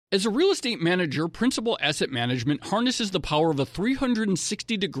As a real estate manager, Principal Asset Management harnesses the power of a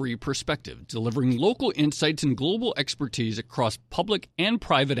 360-degree perspective, delivering local insights and global expertise across public and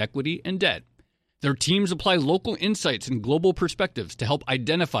private equity and debt. Their teams apply local insights and global perspectives to help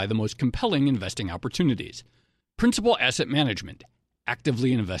identify the most compelling investing opportunities. Principal Asset Management.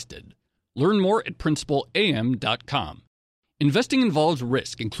 Actively invested. Learn more at principalam.com. Investing involves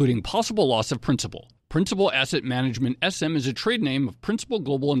risk, including possible loss of principal. Principal Asset Management SM is a trade name of Principal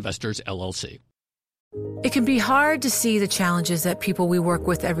Global Investors, LLC. It can be hard to see the challenges that people we work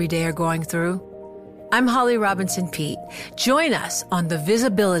with every day are going through. I'm Holly Robinson Pete. Join us on The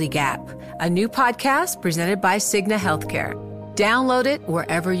Visibility Gap, a new podcast presented by Cigna Healthcare. Download it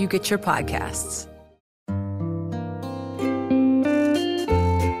wherever you get your podcasts.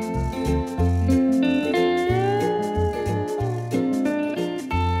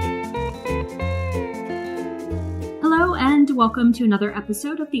 Welcome to another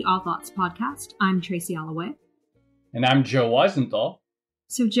episode of the Odd Lots podcast. I'm Tracy Alloway. And I'm Joe Weisenthal.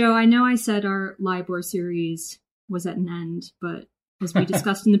 So, Joe, I know I said our LIBOR series was at an end, but as we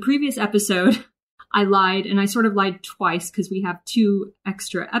discussed in the previous episode, I lied, and I sort of lied twice because we have 2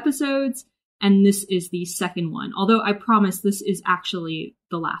 extra episodes, and this is the second one. Although I promise this is actually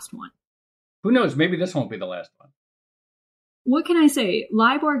the last one. Who knows? Maybe this won't be the last one. What can I say?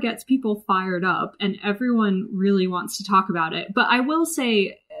 LIBOR gets people fired up and everyone really wants to talk about it. But I will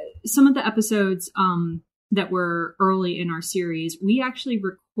say some of the episodes that were early in our series, we actually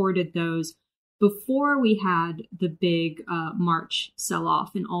recorded those before we had the big March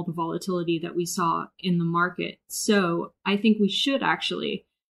sell-off and all the volatility that we saw in the market. So I think we should actually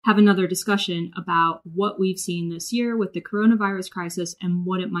have another discussion about what we've seen this year with the coronavirus crisis and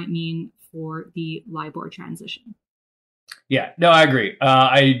what it might mean for the LIBOR transition. Yeah, no, I agree.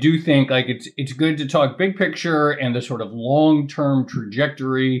 I do think it's good to talk big picture and the sort of long-term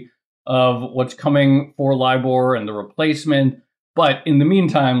trajectory of what's coming for LIBOR and the replacement. But in the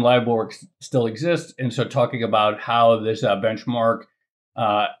meantime, LIBOR still exists. And so talking about how this benchmark,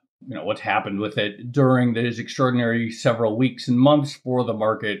 what's happened with it during these extraordinary several weeks and months for the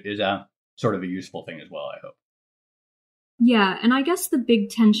market is sort of a useful thing as well, I hope. Yeah, and I guess the big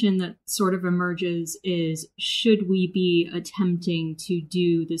tension that sort of emerges is, should we be attempting to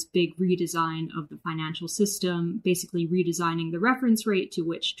do this big redesign of the financial system, basically redesigning the reference rate to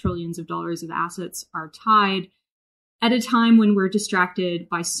which trillions of dollars of assets are tied, at a time when we're distracted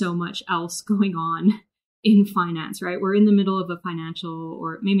by so much else going on in finance, right? We're in the middle of a financial,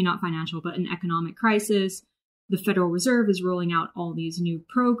 or maybe not financial, but an economic crisis. The Federal Reserve is rolling out all these new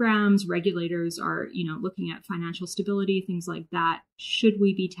programs. Regulators are, looking at financial stability, things like that. Should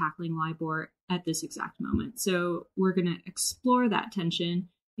we be tackling LIBOR at this exact moment? So we're going to explore that tension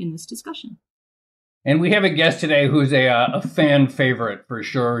in this discussion. And we have a guest today who's a fan favorite for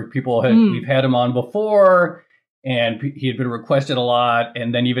sure. We've had him on before, and he had been requested a lot.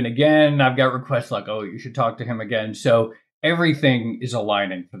 And then even again, I've got requests like, oh, you should talk to him again. So everything is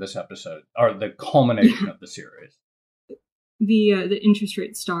aligning for this episode, or the culmination of the series. The interest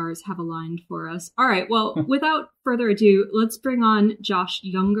rate stars have aligned for us. All right. Well, without further ado, let's bring on Josh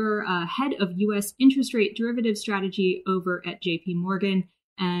Younger, head of U.S. interest rate derivative strategy over at J.P. Morgan.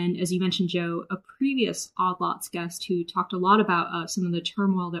 And as you mentioned, Joe, a previous Odd Lots guest who talked a lot about some of the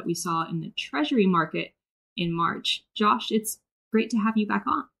turmoil that we saw in the Treasury market in March. Josh, it's great to have you back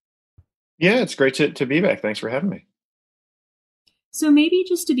on. Yeah, it's great to be back. Thanks for having me. So maybe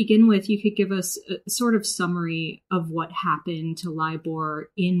just to begin with, you could give us a sort of summary of what happened to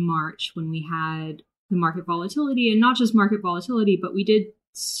LIBOR in March when we had the market volatility, and not just market volatility, but we did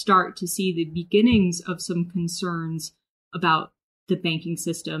start to see the beginnings of some concerns about the banking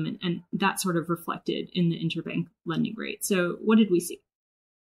system, and that sort of reflected in the interbank lending rate. So what did we see?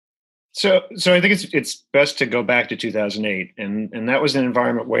 So I think it's best to go back to 2008, and that was an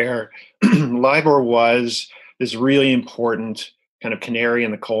environment where LIBOR was this really important kind of canary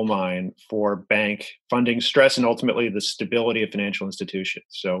in the coal mine for bank funding stress and ultimately the stability of financial institutions.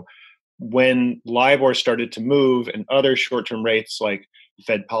 So when LIBOR started to move and other short-term rates like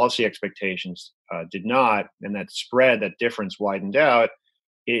Fed policy expectations did not, and that spread, that difference widened out,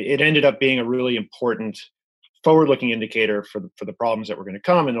 it ended up being a really important forward-looking indicator for the problems that were going to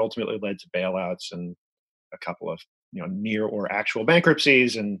come, and ultimately led to bailouts and a couple of near or actual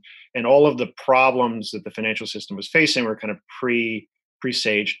bankruptcies, and all of the problems that the financial system was facing were kind of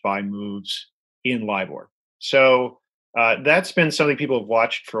presaged by moves in LIBOR. So that's been something people have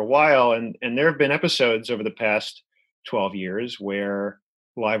watched for a while, and there have been episodes over the past 12 years where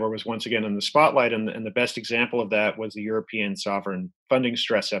LIBOR was once again in the spotlight, and the best example of that was the European sovereign funding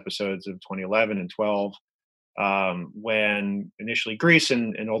stress episodes of 2011 and 12, when initially Greece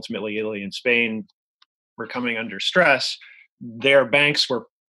and ultimately Italy and Spain were coming under stress, their banks were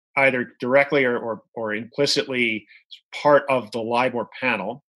either directly or implicitly part of the LIBOR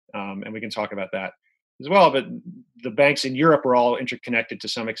panel, and we can talk about that as well. But the banks in Europe were all interconnected to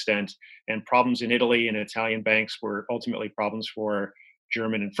some extent, and problems in Italy and Italian banks were ultimately problems for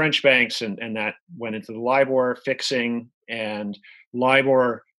German and French banks, and that went into the LIBOR fixing and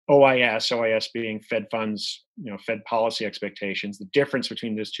LIBOR OIS being Fed funds, Fed policy expectations. The difference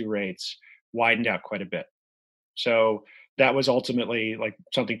between those two rates widened out quite a bit. So that was ultimately like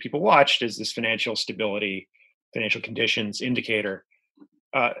something people watched as this financial stability, financial conditions indicator.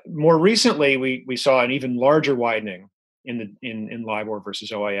 More recently, we saw an even larger widening in LIBOR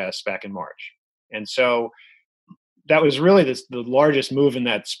versus OIS back in March, and so that was really the largest move in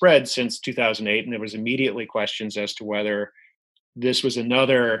that spread since 2008. And there was immediately questions as to whether this was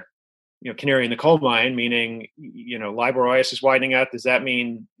another canary in the coal mine, meaning LIBOR OIS is widening out. Does that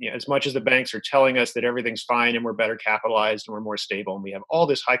mean as much as the banks are telling us that everything's fine and we're better capitalized and we're more stable and we have all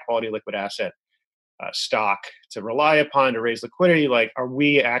this high quality liquid asset stock to rely upon to raise liquidity, like, are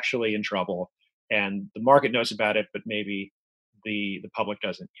we actually in trouble? And the market knows about it, but maybe the public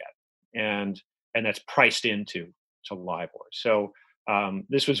doesn't yet, and that's priced into LIBOR. So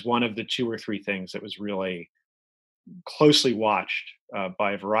this was one of the two or three things that was really closely watched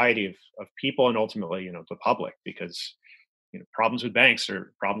by a variety of people and ultimately the public, because problems with banks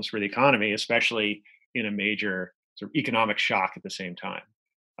are problems for the economy, especially in a major sort of economic shock at the same time.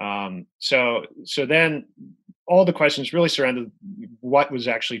 So then all the questions really surrounded what was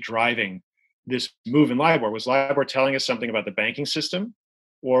actually driving this move in LIBOR. Was LIBOR telling us something about the banking system,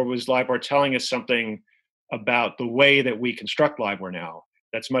 or was LIBOR telling us something about the way that we construct LIBOR now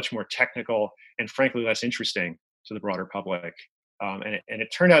that's much more technical and frankly less interesting to the broader public? And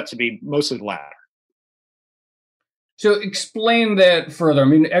it turned out to be mostly the latter. So explain that further. I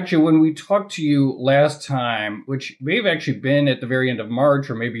mean, actually, when we talked to you last time, which may have actually been at the very end of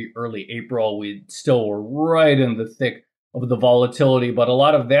March or maybe early April, we still were right in the thick of the volatility. But a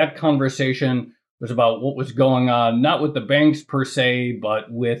lot of that conversation was about what was going on, not with the banks per se,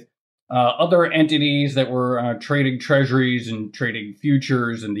 but with other entities that were trading treasuries and trading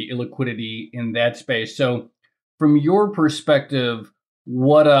futures and the illiquidity in that space. So from your perspective,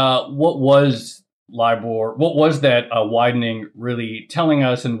 what was LIBOR? What was that widening really telling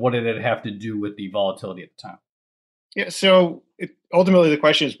us, and what did it have to do with the volatility at the time? Yeah, so ultimately the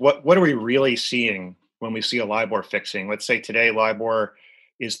question is, what are we really seeing when we see a LIBOR fixing? Let's say today LIBOR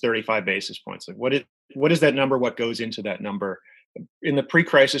is 35 basis points. Like what is that number? What goes into that number? In the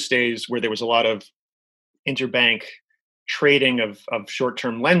pre-crisis days, where there was a lot of interbank trading of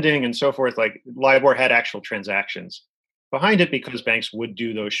short-term lending and so forth, like LIBOR had actual transactions behind it because banks would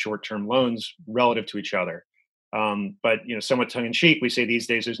do those short-term loans relative to each other. But somewhat tongue-in-cheek, we say these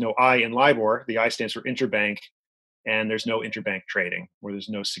days there's no I in LIBOR. The I stands for interbank, and there's no interbank trading, or there's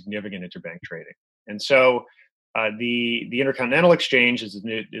no significant interbank trading. And so the Intercontinental Exchange is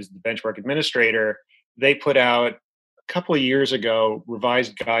the benchmark administrator. They put out a couple of years ago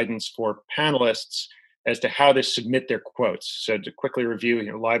revised guidance for panelists as to how to submit their quotes. So to quickly review,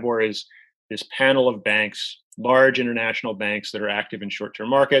 LIBOR is this panel of banks, large international banks that are active in short-term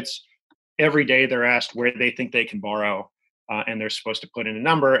markets. Every day they're asked where they think they can borrow, and they're supposed to put in a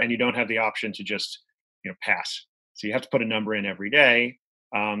number, and you don't have the option to just pass. So you have to put a number in every day.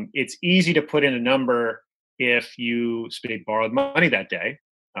 It's easy to put in a number if you borrowed money that day,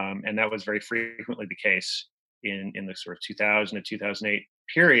 and that was very frequently the case in the sort of 2000 to 2008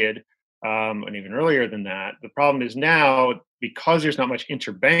 period, and even earlier than that. The problem is now, because there's not much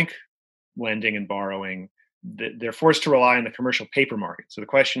interbank lending and borrowing, they're forced to rely on the commercial paper market. So the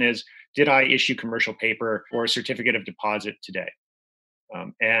question is, did I issue commercial paper or a certificate of deposit today?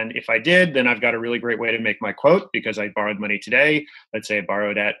 And if I did, then I've got a really great way to make my quote, because I borrowed money today. Let's say I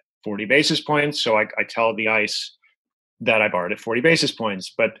borrowed at 40 basis points. So I tell the ICE that I borrowed at 40 basis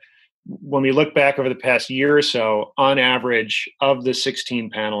points. But when we look back over the past year or so, on average, of the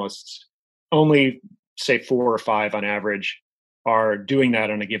 16 panelists, only say 4 or 5 on average are doing that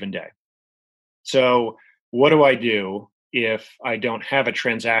on a given day. So what do I do if I don't have a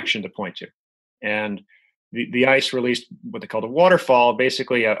transaction to point to? And the ICE released what they called a waterfall,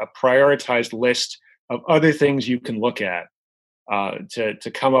 basically a prioritized list of other things you can look at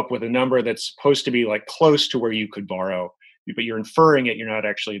to come up with a number that's supposed to be like close to where you could borrow, but you're inferring it, you're not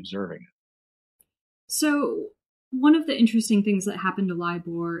actually observing it. So one of the interesting things that happened to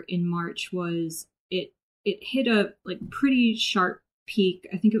LIBOR in March was it hit a pretty sharp peak.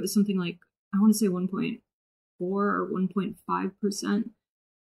 I think it was something like, I want to say 1.4 or 1.5%.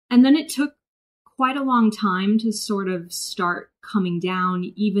 And then it took quite a long time to sort of start coming down,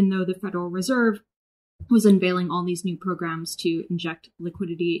 even though the Federal Reserve was unveiling all these new programs to inject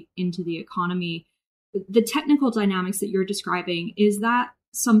liquidity into the economy. The technical dynamics that you're describing, is that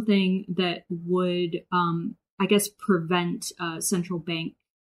something that would, I guess, prevent central bank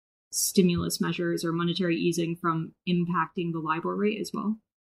stimulus measures or monetary easing from impacting the LIBOR rate as well?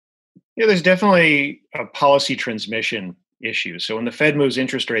 Yeah, there's definitely a policy transmission issue. So when the Fed moves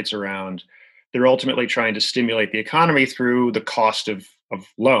interest rates around, they're ultimately trying to stimulate the economy through the cost of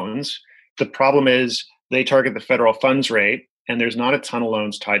loans. The problem is they target the federal funds rate, and there's not a ton of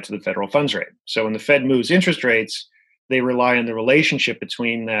loans tied to the federal funds rate. So when the Fed moves interest rates, they rely on the relationship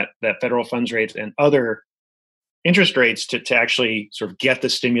between that federal funds rate and other interest rates to actually sort of get the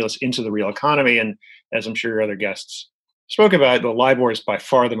stimulus into the real economy. And as I'm sure your other guests spoke about, the LIBOR is by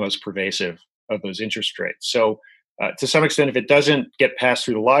far the most pervasive of those interest rates. So to some extent, if it doesn't get passed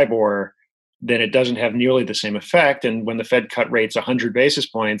through the LIBOR, then it doesn't have nearly the same effect. And when the Fed cut rates 100 basis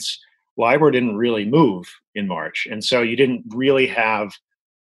points, LIBOR didn't really move in March. And so you didn't really have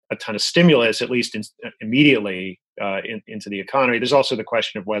a ton of stimulus, at least immediately into the economy. There's also the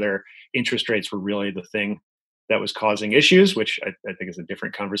question of whether interest rates were really the thing that was causing issues, which I think is a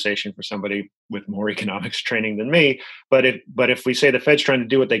different conversation for somebody with more economics training than me. But if we say the Fed's trying to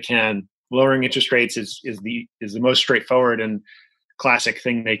do what they can, lowering interest rates is the most straightforward and classic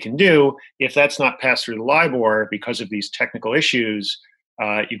thing they can do. If that's not passed through the LIBOR because of these technical issues,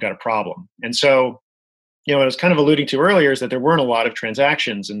 you've got a problem. And so, what I was kind of alluding to earlier is that there weren't a lot of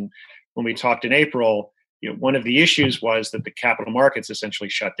transactions. And when we talked in April, one of the issues was that the capital markets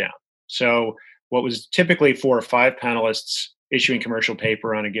essentially shut down. So what was typically 4 or 5 panelists issuing commercial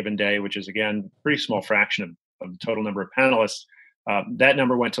paper on a given day, which is, again, a pretty small fraction of the total number of panelists, that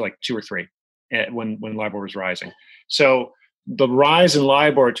number went to like 2 or 3 when LIBOR was rising. So the rise in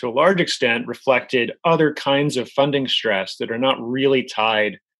LIBOR, to a large extent, reflected other kinds of funding stress that are not really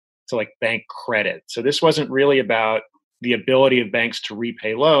tied to like bank credit. So this wasn't really about the ability of banks to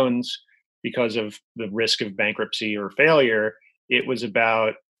repay loans because of the risk of bankruptcy or failure. It was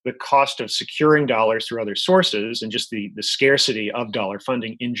about the cost of securing dollars through other sources and just the scarcity of dollar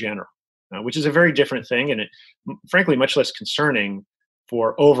funding in general, which is a very different thing, and it, frankly, much less concerning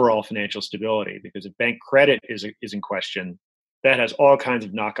for overall financial stability, because if bank credit is in question, that has all kinds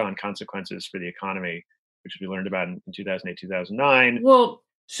of knock-on consequences for the economy, which we learned about in 2008, 2009. Well,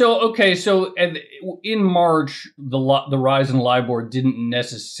 so in March, the rise in LIBOR didn't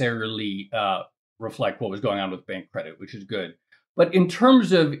necessarily reflect what was going on with bank credit, which is good. But in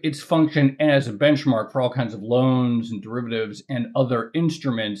terms of its function as a benchmark for all kinds of loans and derivatives and other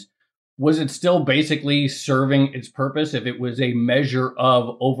instruments, was it still basically serving its purpose if it was a measure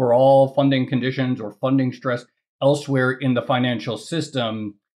of overall funding conditions or funding stress elsewhere in the financial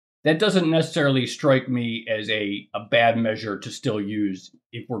system? That doesn't necessarily strike me as a bad measure to still use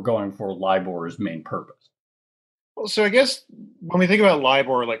if we're going for LIBOR's main purpose. Well, so I guess when we think about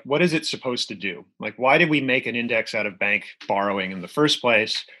LIBOR, like, what is it supposed to do? Like, why did we make an index out of bank borrowing in the first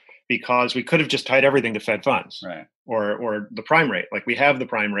place? Because we could have just tied everything to Fed funds, right, or the prime rate. Like, we have the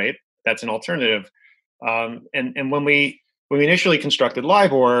prime rate. That's an alternative. And when we initially constructed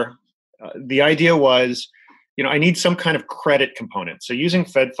LIBOR, the idea was, I need some kind of credit component. So using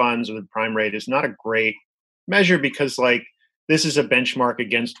Fed funds or the prime rate is not a great measure because, like, this is a benchmark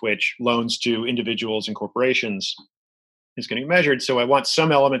against which loans to individuals and corporations is going to be measured. So I want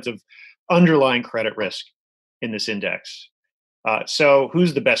some element of underlying credit risk in this index. So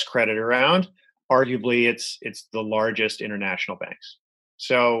who's the best credit around? Arguably, it's the largest international banks.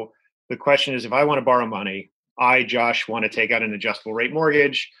 So the question is, if I want to borrow money, I, Josh, want to take out an adjustable rate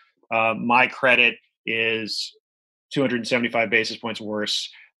mortgage. My credit is 275 basis points worse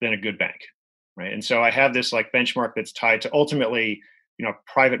than a good bank, right? And so I have this like benchmark that's tied to ultimately,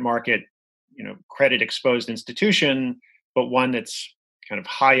 private market, credit exposed institution, but one that's kind of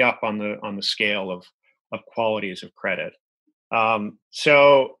high up on the scale of qualities of credit.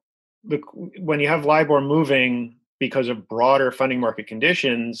 So when you have LIBOR moving because of broader funding market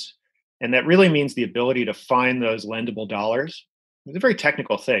conditions, and that really means the ability to find those lendable dollars, it's a very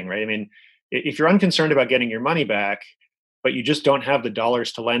technical thing, right? I mean, if you're unconcerned about getting your money back, but you just don't have the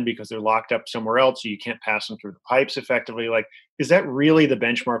dollars to lend because they're locked up somewhere else, so you can't pass them through the pipes effectively, like, is that really the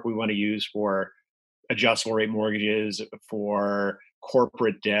benchmark we want to use for adjustable rate mortgages, for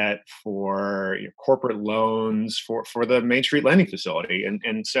corporate debt, for corporate loans, for the Main Street lending facility?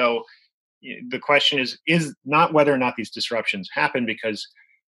 And so the question is not whether or not these disruptions happen, because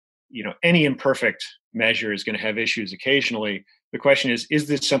any imperfect measure is going to have issues occasionally. The question is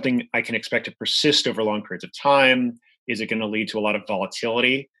this something I can expect to persist over long periods of time? Is it going to lead to a lot of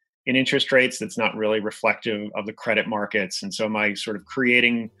volatility? in interest rates that's not really reflective of the credit markets. And so am I sort of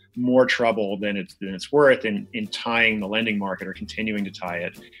creating more trouble than it's worth in tying the lending market or continuing to tie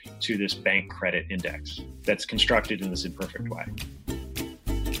it to this bank credit index that's constructed in this imperfect way.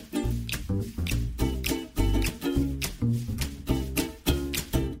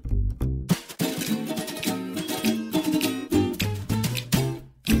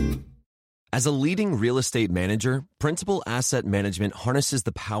 As a leading real estate manager, Principal Asset Management harnesses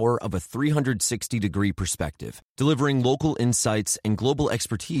the power of a 360-degree perspective, delivering local insights and global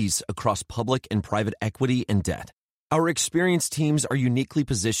expertise across public and private equity and debt. Our experienced teams are uniquely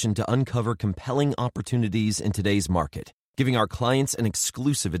positioned to uncover compelling opportunities in today's market, giving our clients an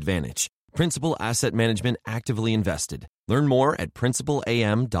exclusive advantage. Principal Asset Management actively invested. Learn more at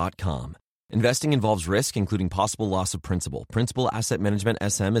principalam.com. Investing involves risk, including possible loss of principal. Principal Asset Management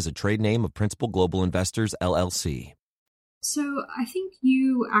SM is a trade name of Principal Global Investors, LLC. So I think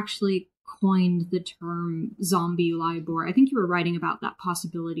you actually coined the term zombie LIBOR. I think you were writing about that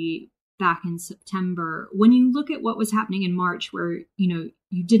possibility back in September. When you look at what was happening in March, where, you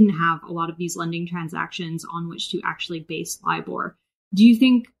didn't have a lot of these lending transactions on which to actually base LIBOR, do you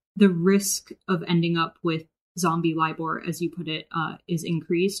think the risk of ending up with zombie LIBOR, as you put it, is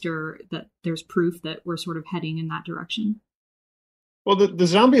increased, or that there's proof that we're sort of heading in that direction? Well, the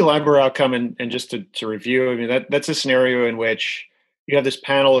zombie LIBOR outcome, and just to review, I mean, that's a scenario in which you have this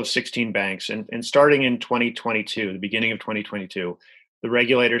panel of 16 banks, and starting in 2022, the beginning of 2022, the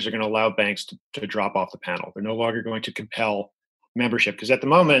regulators are going to allow banks to drop off the panel. They're no longer going to compel membership, because at the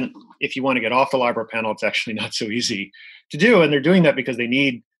moment, if you want to get off the LIBOR panel, it's actually not so easy to do, and they're doing that because they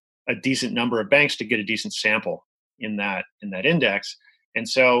need a decent number of banks to get a decent sample in that index. And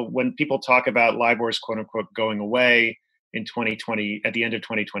so when people talk about LIBOR's quote unquote going away in 2020, at the end of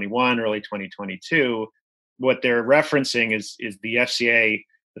 2021, early 2022, what they're referencing is the FCA,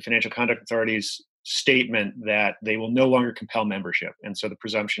 the Financial Conduct Authority's statement that they will no longer compel membership. And so the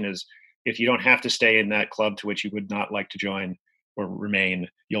presumption is if you don't have to stay in that club to which you would not like to join or remain,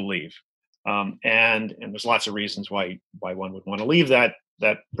 you'll leave. And there's lots of reasons why one would want to leave that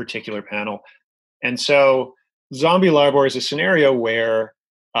particular panel. And so zombie LIBOR is a scenario where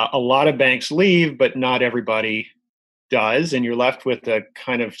a lot of banks leave, but not everybody does. And you're left with a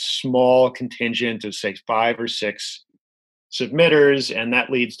kind of small contingent of, say, 5 or 6 submitters. And that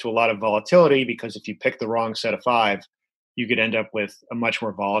leads to a lot of volatility, because if you pick the wrong set of 5, you could end up with a much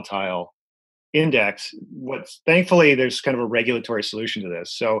more volatile index. Thankfully, there's kind of a regulatory solution to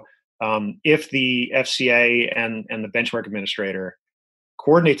this. So if the FCA and the benchmark administrator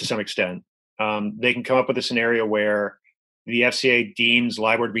coordinate to some extent, they can come up with a scenario where the FCA deems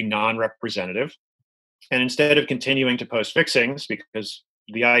LIBOR to be non-representative. And instead of continuing to post fixings, because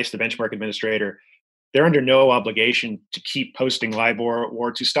the ICE, the benchmark administrator, they're under no obligation to keep posting LIBOR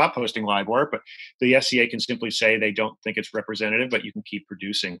or to stop posting LIBOR, but the FCA can simply say they don't think it's representative, but you can keep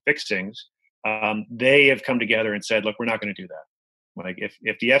producing fixings. They have come together and said, look, we're not going to do that. Like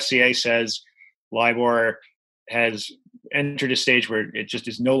if the FCA says LIBOR has entered a stage where it just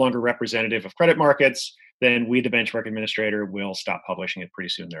is no longer representative of credit markets, then we, the benchmark administrator, will stop publishing it pretty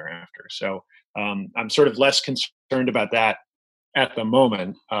soon thereafter. So I'm sort of less concerned about that at the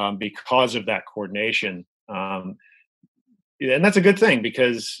moment because of that coordination. And that's a good thing,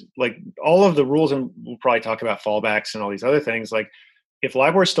 because like all of the rules, and we'll probably talk about fallbacks and all these other things, like if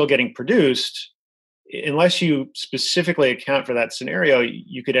LIBOR is still getting produced, unless you specifically account for that scenario,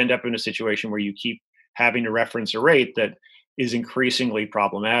 you could end up in a situation where you keep having to reference a rate that is increasingly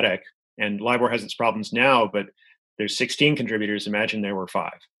problematic. And LIBOR has its problems now, but there's 16 contributors. Imagine there were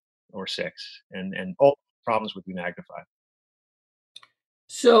 5 or 6, and all problems would be magnified.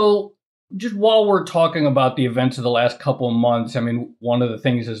 So just while we're talking about the events of the last couple of months, I mean, one of the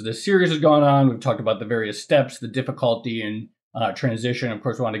things as this series has gone on, we've talked about the various steps, the difficulty in transition. Of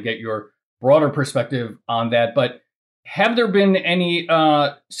course, we want to get your broader perspective on that. But have there been any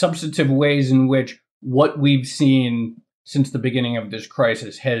substantive ways in which what we've seen since the beginning of this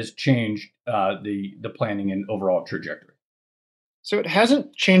crisis has changed the planning and overall trajectory? So it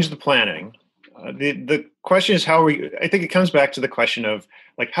hasn't changed the planning. The question is I think it comes back to the question of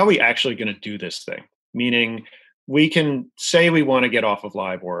like, how are we actually going to do this thing? Meaning we can say we want to get off of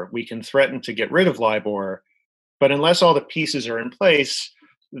LIBOR, we can threaten to get rid of LIBOR, but unless all the pieces are in place,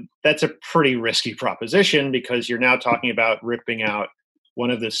 that's a pretty risky proposition, because you're now talking about ripping out one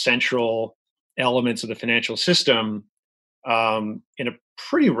of the central elements of the financial system in a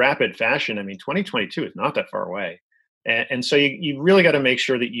pretty rapid fashion. I mean, 2022 is not that far away. And so you really got to make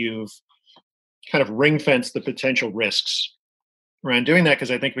sure that you've kind of ring-fenced the potential risks around doing that,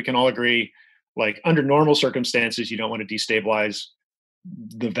 because I think we can all agree, like under normal circumstances, you don't want to destabilize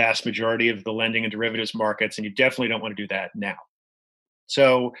the vast majority of the lending and derivatives markets, and you definitely don't want to do that now.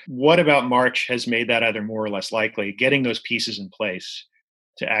 So what about March has made that either more or less likely, getting those pieces in place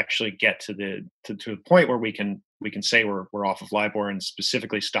to actually get to the point where we can say we're off of LIBOR and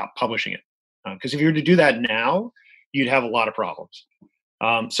specifically stop publishing it. Because if you were to do that now, you'd have a lot of problems.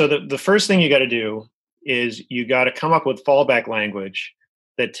 So the first thing you got to do is you got to come up with fallback language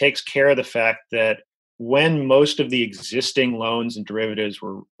that takes care of the fact that when most of the existing loans and derivatives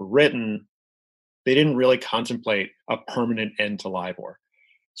were written, they didn't really contemplate a permanent end to LIBOR.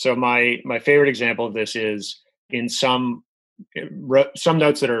 So my favorite example of this is in some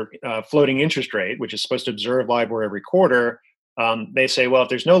notes that are floating interest rate, which is supposed to observe LIBOR every quarter. They say, well, if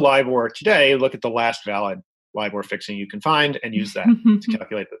there's no LIBOR today, look at the last valid LIBOR fixing you can find and use that to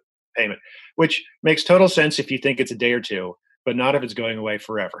calculate the payment, which makes total sense if you think it's a day or two, but not if it's going away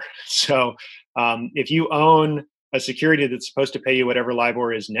forever. So if you own a security that's supposed to pay you whatever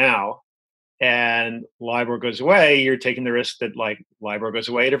LIBOR is now, and LIBOR goes away, you're taking the risk that like LIBOR goes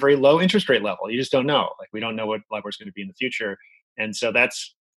away at a very low interest rate level. You just don't know. Like we don't know what LIBOR is going to be in the future. And so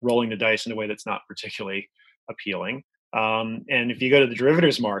that's rolling the dice in a way that's not particularly appealing. And if you go to the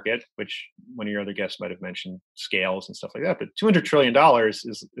derivatives market, which one of your other guests might have mentioned scales and stuff like that, but $200 trillion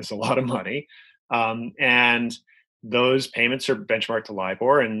is a lot of money. And those payments are benchmarked to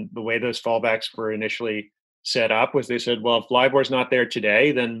LIBOR. And the way those fallbacks were initially set up was they said, well, if LIBOR is not there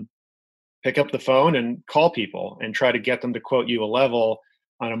today, then pick up the phone and call people and try to get them to quote you a level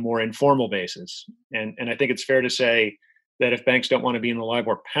on a more informal basis. And I think it's fair to say that if banks don't want to be in the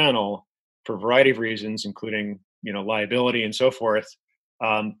LIBOR panel for a variety of reasons, including liability and so forth,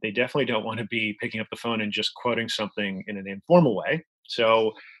 they definitely don't want to be picking up the phone and just quoting something in an informal way.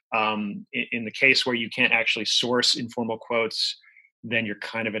 So in the case where you can't actually source informal quotes, then you're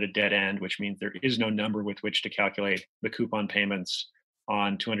kind of at a dead end, which means there is no number with which to calculate the coupon payments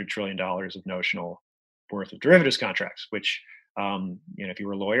on $200 trillion of notional worth of derivatives contracts, which, if you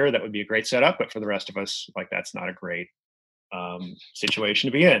were a lawyer, that would be a great setup. But for the rest of us, like that's not a great situation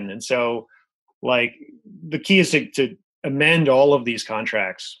to be in. And so like the key is to amend all of these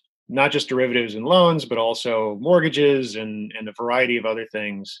contracts, not just derivatives and loans, but also mortgages and a variety of other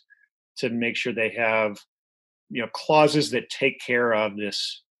things to make sure they have, clauses that take care of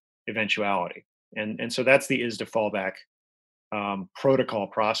this eventuality. And so that's the ISDA fallback protocol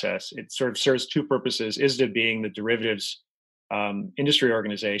process. It sort of serves two purposes. ISDA being the derivatives industry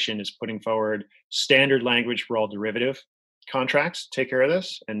organization is putting forward standard language for all derivative contracts to take care of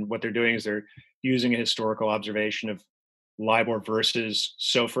this. And what they're doing is they're using a historical observation of LIBOR versus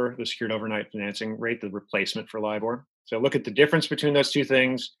SOFR, the secured overnight financing rate, the replacement for LIBOR. So look at the difference between those two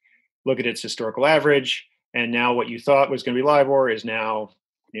things, look at its historical average, and now what you thought was going to be LIBOR is now,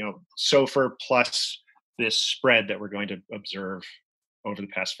 SOFR plus this spread that we're going to observe over the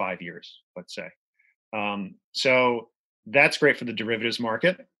past 5 years, let's say. So that's great for the derivatives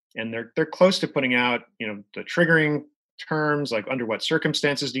market. And they're close to putting out, the triggering terms, like under what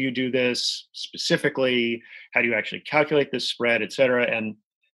circumstances do you do this specifically? How do you actually calculate this spread, et cetera? And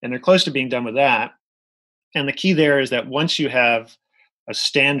they're close to being done with that. And the key there is that once you have a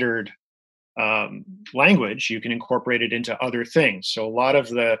standard language, you can incorporate it into other things. So a lot of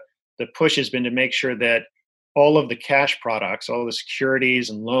the push has been to make sure that all of the cash products, all the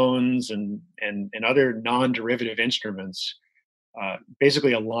securities and loans and other non-derivative instruments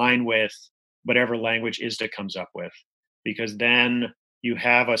basically align with whatever language ISDA comes up with, because then you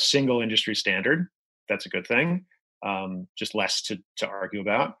have a single industry standard. That's a good thing, just less to argue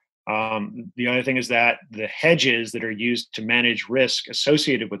about. The other thing is that the hedges that are used to manage risk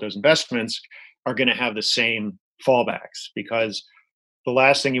associated with those investments are going to have the same fallbacks, because the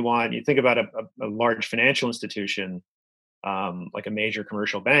last thing you want, you think about a large financial institution, like a major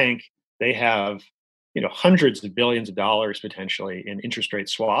commercial bank, they have, hundreds of billions of dollars potentially in interest rate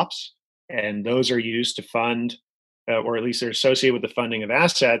swaps. And those are used to fund, or at least they're associated with the funding of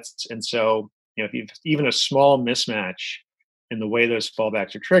assets. And so, if you've even a small mismatch in the way those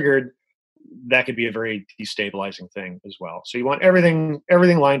fallbacks are triggered, that could be a very destabilizing thing as well. So you want everything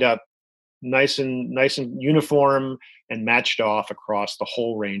lined up nice and uniform and matched off across the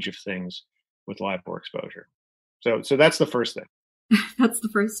whole range of things with LIBOR exposure. So that's the first thing. That's the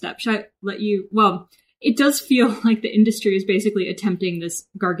first step. Should I let you? Well, it does feel like the industry is basically attempting this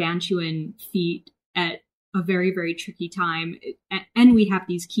gargantuan feat at a very, very tricky time. And we have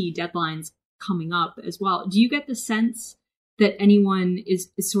these key deadlines coming up as well. Do you get the sense that anyone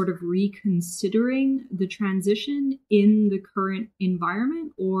is sort of reconsidering the transition in the current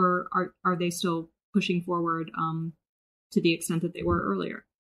environment, or are they still pushing forward to the extent that they were earlier?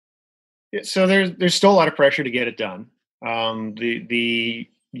 Yeah, so there's still a lot of pressure to get it done. The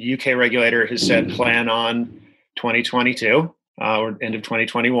UK regulator has said plan on 2022 or end of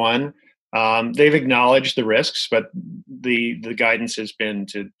 2021. They've acknowledged the risks, but the guidance has been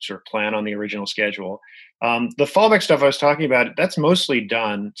to sort of plan on the original schedule. The fallback stuff I was talking about, that's mostly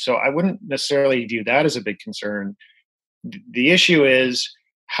done. So I wouldn't necessarily view that as a big concern. The issue is,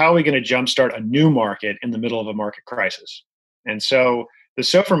 how are we going to jumpstart a new market in the middle of a market crisis? And so the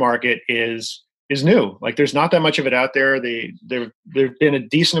SOFR market is new. Like, there's not that much of it out there. There've been a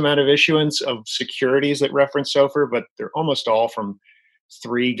decent amount of issuance of securities that reference SOFR, but they're almost all from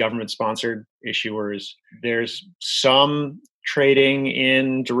 3 government-sponsored issuers. There's some trading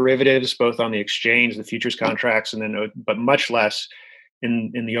in derivatives, both on the exchange, the futures contracts, and then, but much less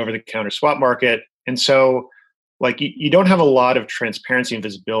in the over-the-counter swap market. And so, like, you don't have a lot of transparency and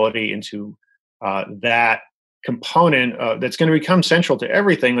visibility into that component that's going to become central to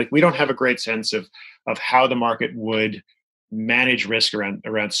everything. Like, we don't have a great sense of how the market would manage risk around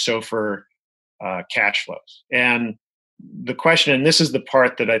SOFR cash flows. And the question, and this is the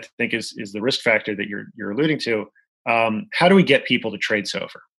part that I think is the risk factor that you're alluding to, how do we get people to trade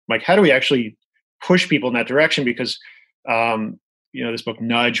SOFR? Like, how do we actually push people in that direction? Because this book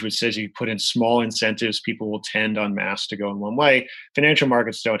Nudge, which says you put in small incentives, people will tend en masse to go in one way. Financial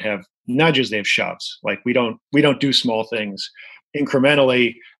markets don't have nudges; they have shoves. Like, we don't do small things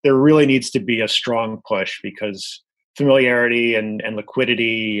incrementally. There really needs to be a strong push, because familiarity and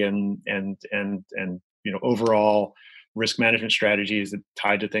liquidity and overall risk management strategies that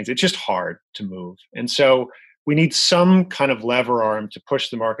tied to things, it's just hard to move. And so we need some kind of lever arm to push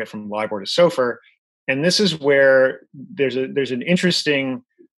the market from LIBOR to SOFR. And this is where there's an interesting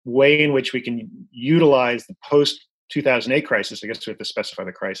way in which we can utilize the post-2008 crisis. I guess we have to specify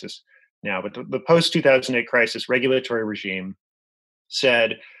the crisis now, but the post-2008 crisis regulatory regime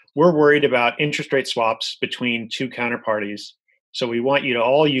said, we're worried about interest rate swaps between 2 counterparties, so we want you to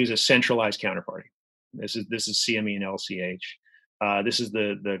all use a centralized counterparty. This is CME and LCH. This is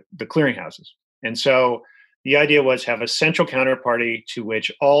the clearinghouses. And so the idea was have a central counterparty to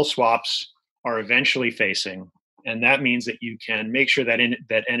which all swaps are eventually facing. And that means that you can make sure that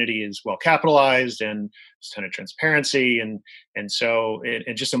that entity is well capitalized and there's a ton of transparency. And so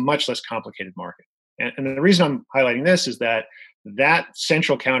it's just a much less complicated market. And the reason I'm highlighting this is that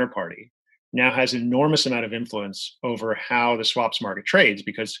central counterparty now has an enormous amount of influence over how the swaps market trades,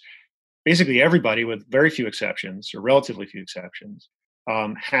 because basically everybody, with very few exceptions or relatively few exceptions,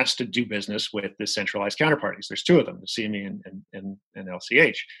 has to do business with the centralized counterparties. There's 2 of them, the CME and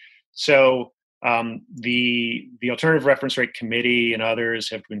LCH. So the Alternative Reference Rate Committee and others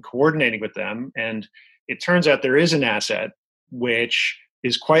have been coordinating with them, and it turns out there is an asset which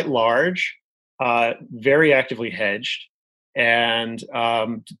is quite large, very actively hedged, and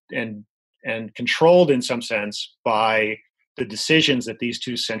controlled in some sense by the decisions that these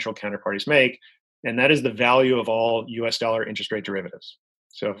 2 central counterparties make, and that is the value of all US dollar interest rate derivatives.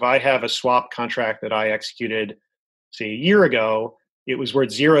 So if I have a swap contract that I executed, say, a year ago, it was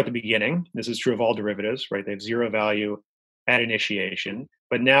worth 0 at the beginning. This is true of all derivatives, right? They have 0 value at initiation,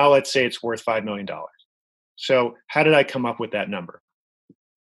 but now let's say it's worth $5 million. So how did I come up with that number?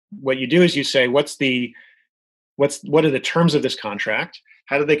 What you do is you say, what are the terms of this contract?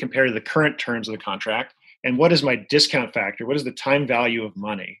 How do they compare to the current terms of the contract? And what is my discount factor? What is the time value of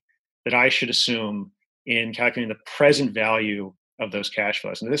money that I should assume in calculating the present value of those cash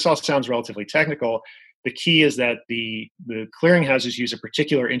flows? And this all sounds relatively technical. The key is that the clearinghouses use a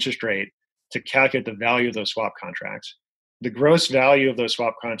particular interest rate to calculate the value of those swap contracts. The gross value of those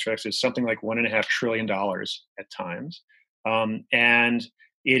swap contracts is something like $1.5 trillion at times. And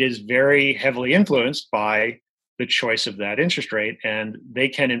it is very heavily influenced by the choice of that interest rate. And they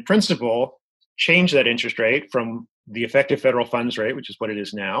can, in principle, change that interest rate from the effective federal funds rate, which is what it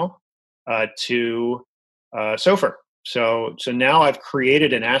is now, to SOFR. So now I've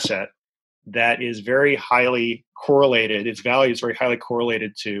created an asset that is very highly correlated. Its value is very highly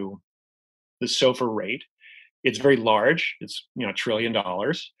correlated to the SOFR rate. It's very large. It's $1 trillion.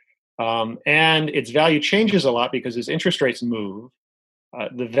 And its value changes a lot because as interest rates move,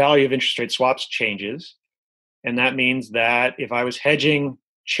 the value of interest rate swaps changes. And that means that if I was hedging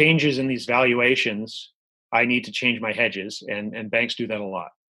changes in these valuations, I need to change my hedges, and banks do that a lot.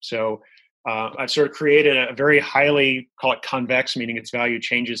 So I've sort of created a very highly, call it convex, meaning its value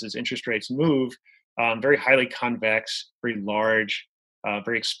changes as interest rates move, very highly convex, very large,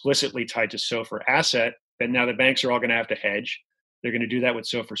 very explicitly tied to SOFR asset that now the banks are all going to have to hedge. They're going to do that with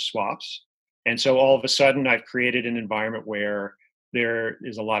SOFR swaps. And so all of a sudden I've created an environment where there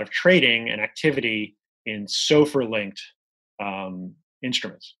is a lot of trading and activity in SOFR-linked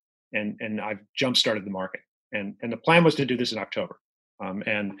instruments. And I've jump-started the market. And the plan was to do this in October.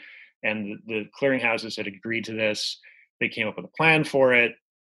 And the clearinghouses had agreed to this. They came up with a plan for it.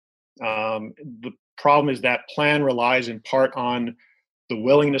 The problem is that plan relies in part on the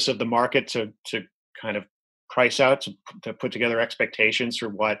willingness of the market to kind of price out, to put together expectations for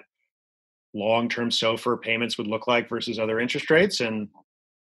what long-term SOFR payments would look like versus other interest rates. And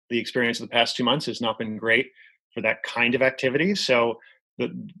the experience of the past 2 months has not been great for that kind of activity. So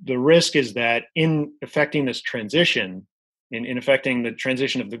the risk is that in affecting this transition, in affecting the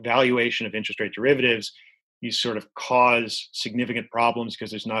transition of the valuation of interest rate derivatives, you sort of cause significant problems because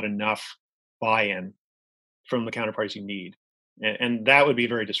there's not enough buy-in from the counterparties you need. And that would be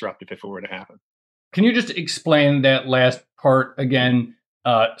very disruptive if it were to happen. Can you just explain that last part again,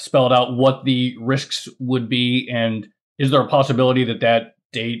 spell it out what the risks would be? And is there a possibility that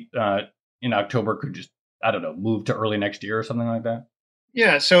date in October could just, I don't know, move to early next year or something like that?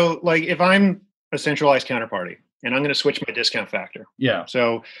 Yeah. So like if I'm a centralized counterparty and I'm going to switch my discount factor. Yeah.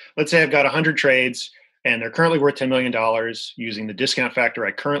 So let's say I've got 100 trades and they're currently worth $10 million using the discount factor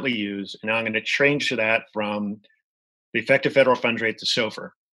I currently use. And now I'm going to change to that from the effective federal funds rate to SOFR.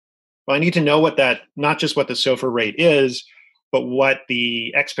 Well, I need to know not just what the SOFR rate is, but what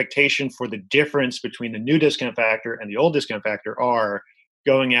the expectation for the difference between the new discount factor and the old discount factor are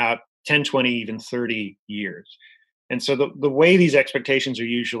going out 10, 20, even 30 years. And so the way these expectations are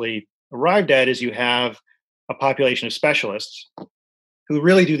usually arrived at is you have a population of specialists who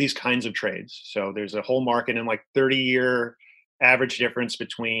really do these kinds of trades. So there's a whole market in like 30-year average difference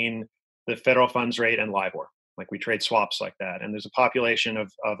between the federal funds rate and LIBOR. Like we trade swaps like that. And there's a population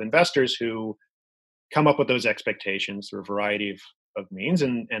of investors who come up with those expectations through a variety of means,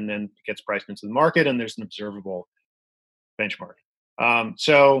 and then it gets priced into the market, and there's an observable benchmark.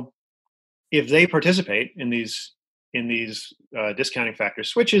 So if they participate in these discounting factor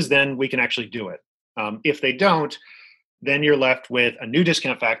switches, then we can actually do it. If they don't, then you're left with a new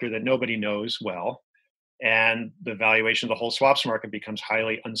discount factor that nobody knows well, and the valuation of the whole swaps market becomes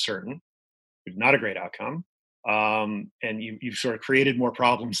highly uncertain. It's not a great outcome, and you've sort of created more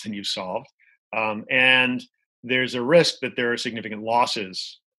problems than you've solved. And there's a risk that there are significant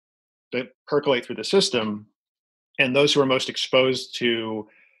losses that percolate through the system, and those who are most exposed to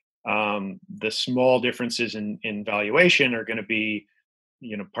the small differences in valuation are going to be,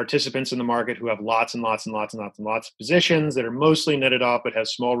 participants in the market who have lots and lots and lots and lots and lots of positions that are mostly netted off but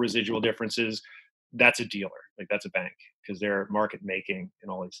has small residual differences. That's a dealer, like that's a bank, because they're market making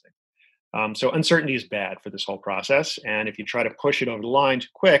and all these things. So uncertainty is bad for this whole process, and if you try to push it over the line too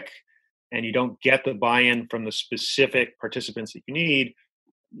quick and you don't get the buy-in from the specific participants that you need,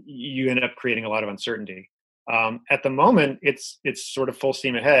 you end up creating a lot of uncertainty. At the moment, it's sort of full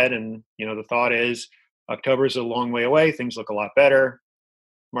steam ahead, and the thought is October is a long way away. Things look a lot better.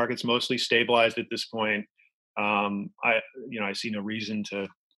 Market's mostly stabilized at this point. I see no reason to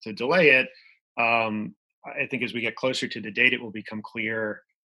delay it. I think as we get closer to the date, it will become clear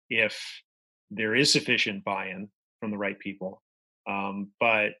if there is sufficient buy-in from the right people.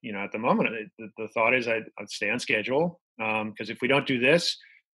 But at the moment, the thought is I'd stay on schedule, because if we don't do this,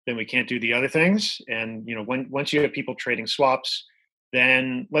 then we can't do the other things. And once you have people trading swaps,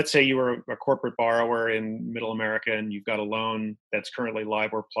 then let's say you were a corporate borrower in Middle America and you've got a loan that's currently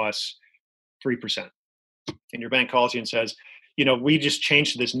LIBOR plus 3%, and your bank calls you and says, we just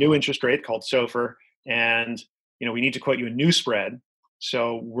changed to this new interest rate called SOFR, and we need to quote you a new spread,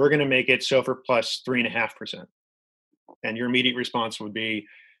 so we're going to make it SOFR plus 3.5%. And your immediate response would be,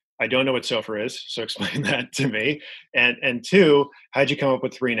 I don't know what SOFR is, so explain that to me. And two, how'd you come up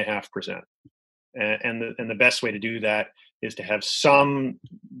with 3.5%? And the best way to do that is to have some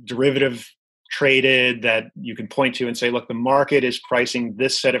derivative traded that you can point to and say, look, the market is pricing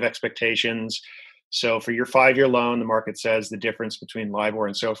this set of expectations. So for your 5-year loan, the market says the difference between LIBOR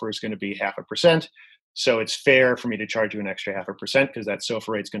and SOFR is going to be 0.5%. So it's fair for me to charge you an extra 0.5% because that SOFR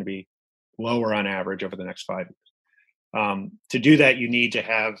rate is going to be lower on average over the next 5 years. To do that, you need to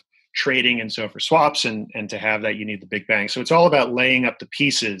have trading in SOFR swaps, and to have that, you need the big bang. So it's all about laying up the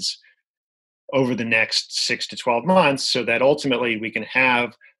pieces over the next 6 to 12 months so that ultimately we can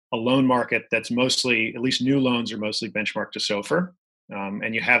have a loan market that's mostly, at least new loans are mostly benchmarked to SOFR.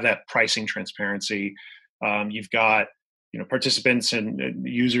 And you have that pricing transparency. You've got participants and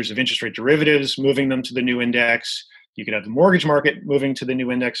users of interest rate derivatives moving them to the new index. You could have the mortgage market moving to the new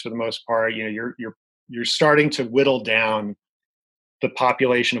index for the most part. You're starting to whittle down the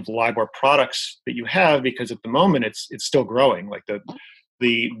population of LIBOR products that you have, because at the moment it's still growing. Like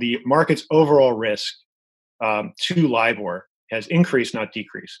the market's overall risk to LIBOR has increased, not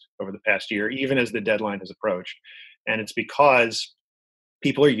decreased, over the past year, even as the deadline has approached. And it's because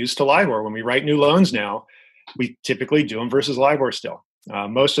people are used to LIBOR. When we write new loans now, we typically do them versus LIBOR still.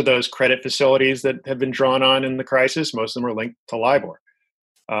 Most of those credit facilities that have been drawn on in the crisis, most of them are linked to LIBOR.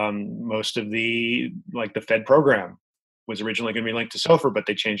 Most of the Fed program was originally going to be linked to SOFR, but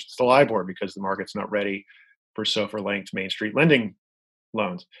they changed it to LIBOR because the market's not ready for SOFR-linked Main Street lending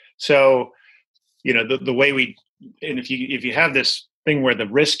loans. So, the way and if you have this thing where the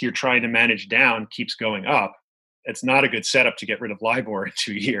risk you're trying to manage down keeps going up, it's not a good setup to get rid of LIBOR in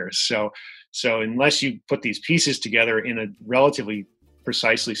 2 years. So unless you put these pieces together in a relatively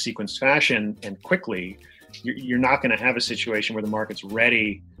precisely sequenced fashion and quickly, you're not going to have a situation where the market's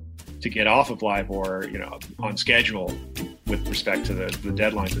ready to get off of LIBOR, on schedule with respect to the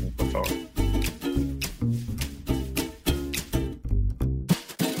deadlines that we put forward.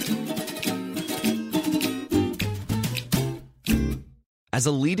 As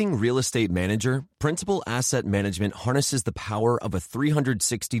a leading real estate manager, Principal Asset Management harnesses the power of a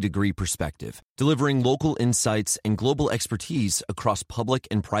 360-degree perspective, delivering local insights and global expertise across public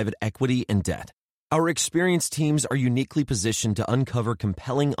and private equity and debt. Our experienced teams are uniquely positioned to uncover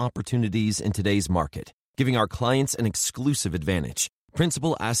compelling opportunities in today's market, giving our clients an exclusive advantage.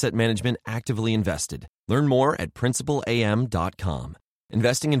 Principal Asset Management actively invested. Learn more at principalam.com.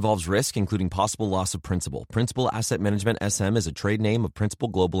 Investing involves risk, including possible loss of principal. Principal Asset Management SM is a trade name of Principal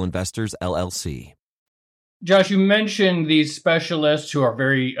Global Investors, LLC. Josh, you mentioned these specialists who are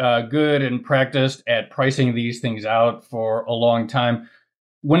very good and practiced at pricing these things out for a long time.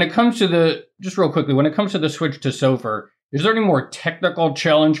 When it comes to just real quickly, when it comes to the switch to SOFR, is there any more technical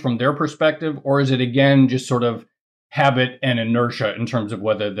challenge from their perspective, or is it, again, just sort of habit and inertia in terms of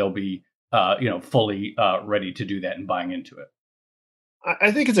whether they'll be fully ready to do that and buying into it?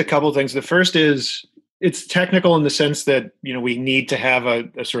 I think it's a couple of things. The first is it's technical in the sense that, we need to have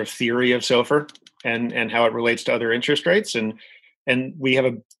a sort of theory of SOFR and how it relates to other interest rates. And we have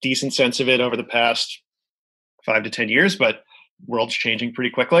a decent sense of it over the past 5 to 10 years, but world's changing pretty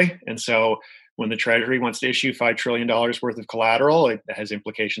quickly. And so when the Treasury wants to issue $5 trillion worth of collateral, it has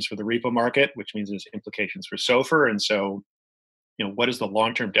implications for the repo market, which means there's implications for SOFR. And so, what does the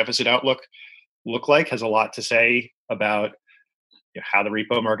long-term deficit outlook look like has a lot to say about how the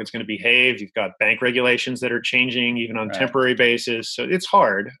repo market's going to behave. You've got bank regulations that are changing even on a temporary basis. So it's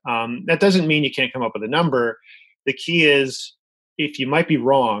hard. That doesn't mean you can't come up with a number. The key is if you might be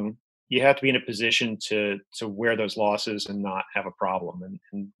wrong, you have to be in a position to wear those losses and not have a problem.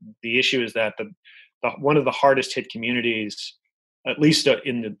 And the issue is that one of the hardest hit communities, at least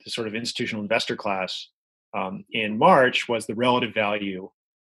in the sort of institutional investor class in March, was the relative value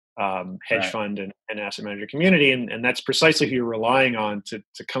hedge fund and asset manager community. And that's precisely who you're relying on to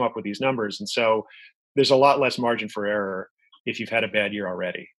come up with these numbers. And so there's a lot less margin for error if you've had a bad year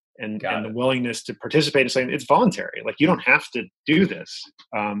already. And the willingness to participate and saying it's voluntary. Like, you don't have to do this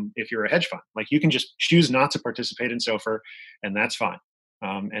if you're a hedge fund. Like, you can just choose not to participate in SOFR, and that's fine.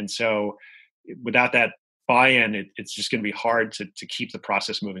 And so without that buy-in, it's just going to be hard to keep the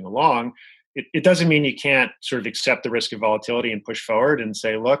process moving along. It doesn't mean you can't sort of accept the risk of volatility and push forward and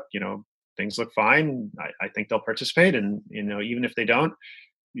say, look, things look fine. I think they'll participate. And, even if they don't,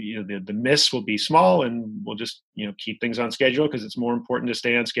 the miss will be small, and we'll just, keep things on schedule because it's more important to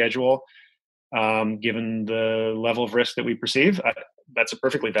stay on schedule given the level of risk that we perceive. That's a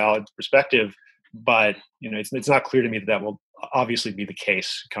perfectly valid perspective, but, it's not clear to me that will obviously be the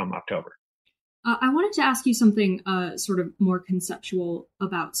case come October. I wanted to ask you something sort of more conceptual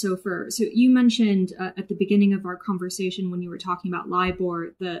about SOFR. So you mentioned at the beginning of our conversation when you were talking about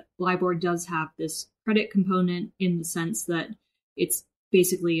LIBOR, that LIBOR does have this credit component in the sense that it's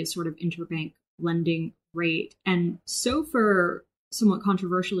basically a sort of interbank lending rate. And SOFR, somewhat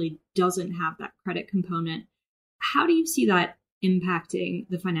controversially, doesn't have that credit component. How do you see that impacting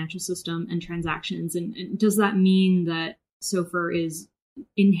the financial system and transactions? And does that mean that SOFR is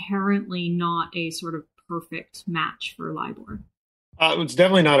inherently not a sort of perfect match for LIBOR? It's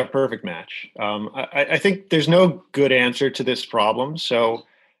definitely not a perfect match. I think there's no good answer to this problem. So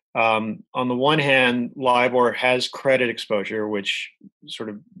on the one hand, LIBOR has credit exposure, which sort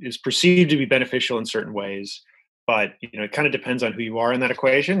of is perceived to be beneficial in certain ways. But it kind of depends on who you are in that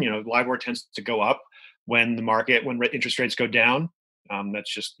equation. LIBOR tends to go up when interest rates go down.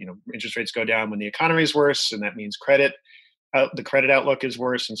 That's just, interest rates go down when the economy is worse, and that means the credit outlook is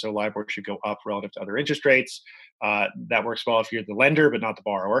worse, and so LIBOR should go up relative to other interest rates. That works well if you're the lender, but not the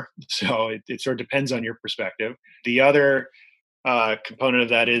borrower. So it sort of depends on your perspective. The other component of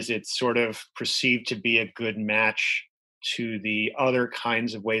that is it's sort of perceived to be a good match to the other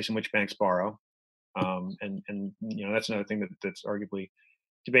kinds of ways in which banks borrow. And that's another thing that's arguably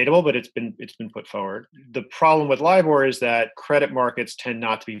debatable, but it's been put forward. The problem with LIBOR is that credit markets tend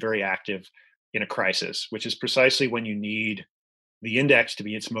not to be very active in a crisis, which is precisely when you need the index to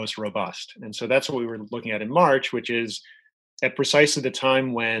be its most robust. And so that's what we were looking at in March, which is at precisely the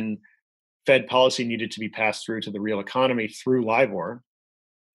time when Fed policy needed to be passed through to the real economy through LIBOR.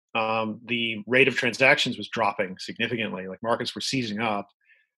 The rate of transactions was dropping significantly, like markets were seizing up.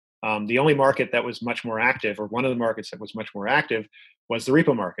 The only market that was much more active, or one of the markets that was much more active, was the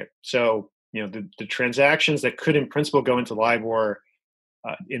repo market. So, the transactions that could in principle go into LIBOR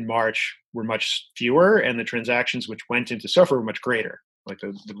in March were much fewer, and the transactions which went into SOFR were much greater. Like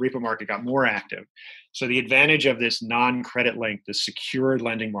the repo market got more active. So the advantage of this non-credit linked, the secured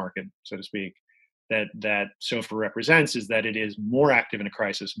lending market, so to speak, that SOFR represents is that it is more active in a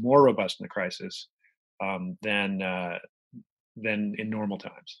crisis, more robust in a crisis than in normal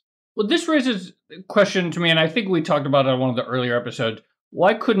times. Well, this raises a question to me, and I think we talked about it on one of the earlier episodes.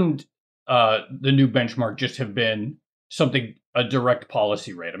 Why couldn't the new benchmark just have been a direct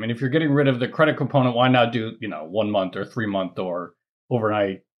policy rate? I mean, if you're getting rid of the credit component, why not do 1 month or 3 month or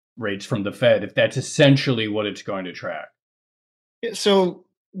overnight rates from the Fed if that's essentially what it's going to track? So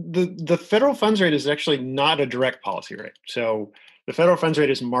the federal funds rate is actually not a direct policy rate. So the federal funds rate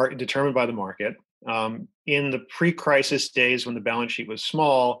is determined by the market. In the pre-crisis days when the balance sheet was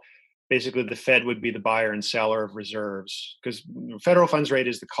small, basically the Fed would be the buyer and seller of reserves, because the federal funds rate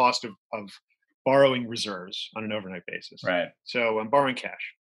is the cost of borrowing reserves on an overnight basis. Right. So I'm borrowing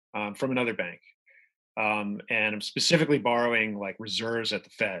cash from another bank. And I'm specifically borrowing like reserves at the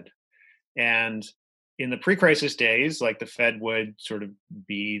Fed. And in the pre-crisis days, like the Fed would sort of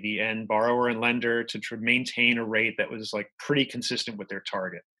be the end borrower and lender to maintain a rate that was like pretty consistent with their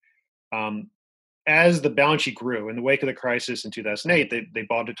target. As the balance sheet grew in the wake of the crisis in 2008, they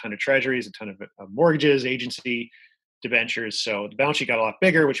bought a ton of treasuries, a ton of mortgages, agency debentures. So the balance sheet got a lot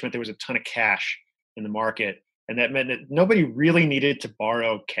bigger, which meant there was a ton of cash in the market. And that meant that nobody really needed to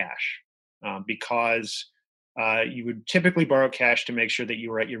borrow cash. Because you would typically borrow cash to make sure that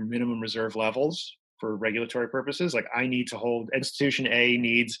you were at your minimum reserve levels for regulatory purposes. Like institution A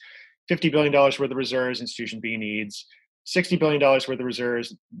needs $50 billion worth of reserves, institution B needs $60 billion worth of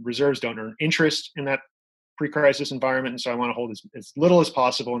reserves. Reserves don't earn interest in that pre-crisis environment, and so I want to hold as little as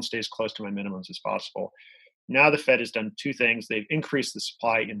possible and stay as close to my minimums as possible. Now the Fed has done two things. They've increased the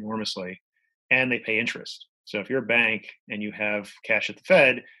supply enormously, and they pay interest. So if you're a bank and you have cash at the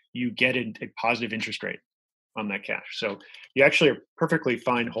Fed, you get a positive interest rate on that cash. So you actually are perfectly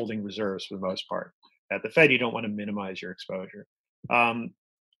fine holding reserves for the most part. At the Fed, you don't want to minimize your exposure. And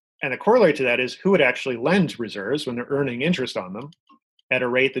the corollary to that is who would actually lend reserves when they're earning interest on them at a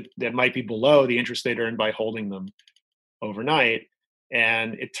rate that might be below the interest they'd earn by holding them overnight.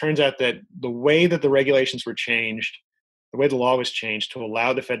 And it turns out that the way that the regulations were changed, the way the law was changed to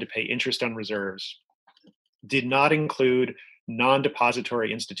allow the Fed to pay interest on reserves did not include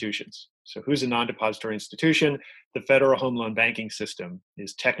non-depository institutions. So who's a non-depository institution? The Federal Home Loan Banking System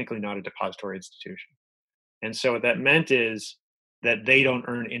is technically not a depository institution. And so what that meant is that they don't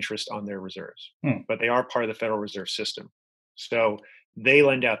earn interest on their reserves, but they are part of the Federal Reserve System. So they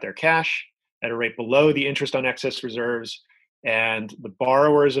lend out their cash at a rate below the interest on excess reserves, and the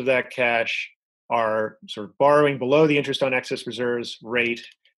borrowers of that cash are sort of borrowing below the interest on excess reserves rate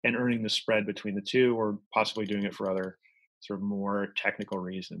and earning the spread between the two, or possibly doing it for other sort of more technical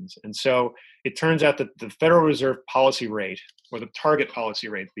reasons. And so it turns out that the Federal Reserve policy rate, or the target policy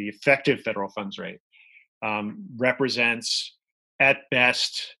rate, the effective federal funds rate, represents at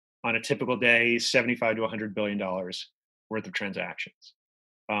best on a typical day $75 to $100 billion worth of transactions,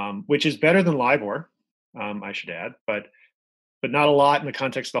 which is better than LIBOR, I should add, but not a lot in the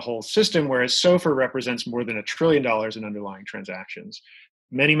context of the whole system, whereas SOFR represents more than $1 trillion in underlying transactions.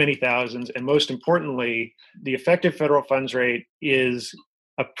 Many, many thousands. And most importantly, the effective federal funds rate is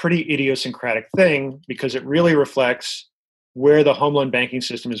a pretty idiosyncratic thing because it really reflects where the home loan banking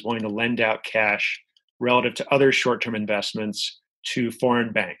system is willing to lend out cash relative to other short-term investments to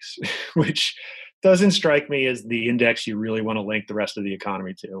foreign banks, which doesn't strike me as the index you really want to link the rest of the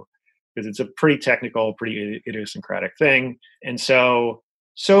economy to, because it's a pretty technical, pretty idiosyncratic thing. And so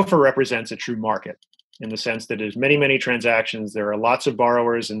SOFR represents a true market, in the sense that there's many, many transactions. There are lots of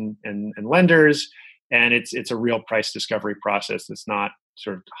borrowers and lenders, and it's a real price discovery process that's not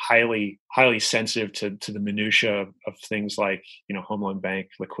sort of highly sensitive to the minutia of things like home loan bank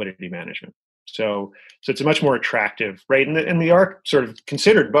liquidity management. So it's a much more attractive rate, and the ARC sort of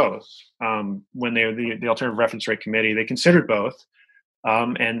considered both when they were the Alternative Reference Rate Committee. They considered both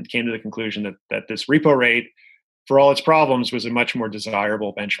and came to the conclusion that this repo rate, for all its problems, was a much more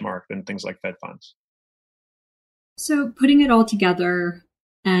desirable benchmark than things like Fed funds. So putting it all together,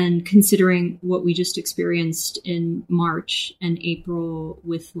 And considering what we just experienced in March and April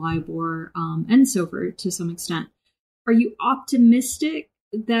with LIBOR and SOFR to some extent, are you optimistic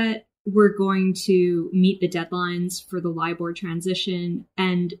that we're going to meet the deadlines for the LIBOR transition?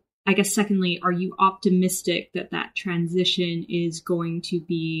 And I guess secondly, are you optimistic that that transition is going to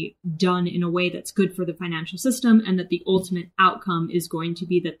be done in a way that's good for the financial system and that the ultimate outcome is going to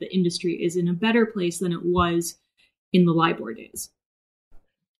be that the industry is in a better place than it was in the LIBOR days?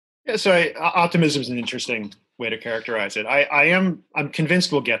 Yeah, so optimism is an interesting way to characterize it. I'm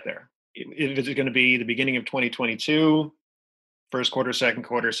convinced we'll get there. If it's going to be the beginning of 2022, first quarter,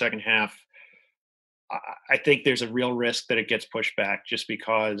 second half, I think there's a real risk that it gets pushed back just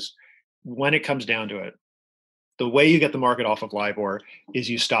because when it comes down to it, the way you get the market off of LIBOR is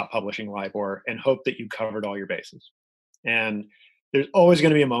you stop publishing LIBOR and hope that you covered all your bases. And there's always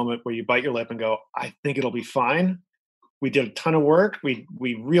going to be a moment where you bite your lip and go, I think it'll be fine. We did a ton of work. We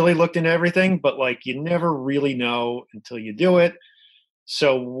really looked into everything, but like you never really know until you do it.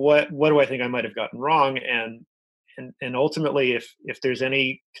 So what do I think I might have gotten wrong? And ultimately, if there's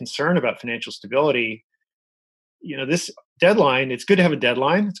any concern about financial stability, this deadline, it's good to have a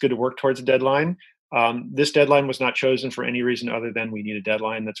deadline. It's good to work towards a deadline. This deadline was not chosen for any reason other than we need a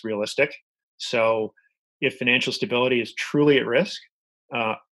deadline that's realistic. So if financial stability is truly at risk,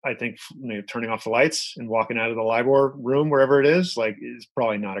 I think turning off the lights and walking out of the LIBOR room, wherever it is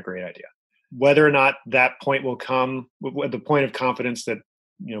probably not a great idea. Whether or not that point will come, the point of confidence that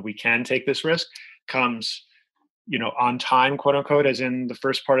we can take this risk comes on time, quote unquote, as in the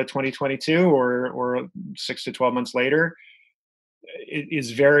first part of 2022 or 6 to 12 months later, it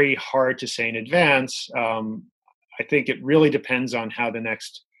is very hard to say in advance. I think it really depends on how the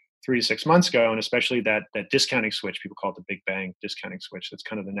next 3 to 6 months go, and especially that discounting switch, people call it the Big Bang discounting switch. That's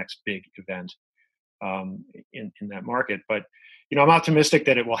kind of the next big event in that market. But I'm optimistic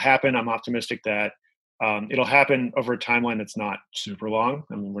that it will happen. I'm optimistic that it'll happen over a timeline that's not super long.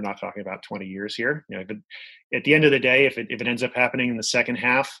 I mean, we're not talking about 20 years here. But at the end of the day, if it ends up happening in the second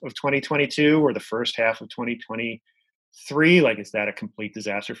half of 2022 or the first half of 2023, is that a complete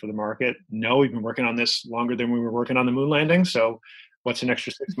disaster for the market? No, we've been working on this longer than we were working on the moon landing. So what's an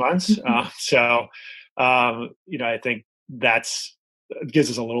extra 6 months? I think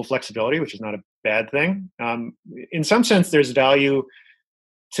gives us a little flexibility, which is not a bad thing. In some sense, there's value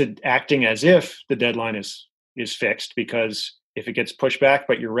to acting as if the deadline is fixed, because if it gets pushed back,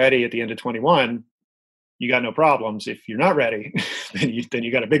 but you're ready at the end of 21, you got no problems. If you're not ready, then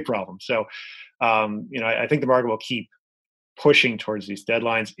you got a big problem. So, I think the market will keep pushing towards these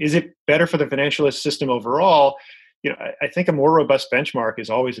deadlines. Is it better for the financial system overall? I think a more robust benchmark is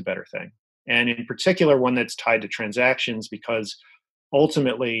always a better thing. And in particular, one that's tied to transactions, because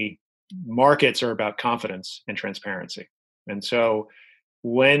ultimately markets are about confidence and transparency. And so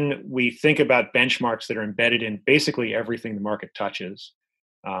when we think about benchmarks that are embedded in basically everything the market touches,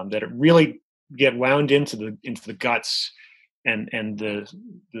 that it really get wound into the guts and the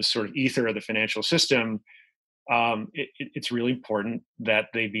sort of ether of the financial system, it's really important that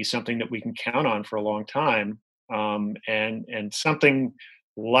they be something that we can count on for a long time. And something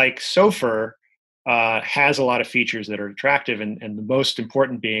like SOFR has a lot of features that are attractive, and the most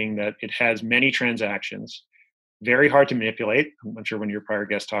important being that it has many transactions, very hard to manipulate. I'm sure one of your prior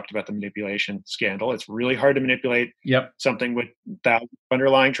guests talked about the manipulation scandal. It's really hard to manipulate something with thousands of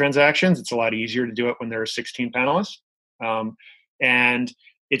underlying transactions. It's a lot easier to do it when there are 16 panelists. And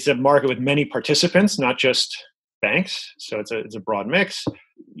it's a market with many participants, not just banks. So it's a broad mix.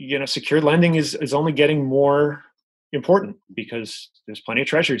 Secured lending is only getting more important because there's plenty of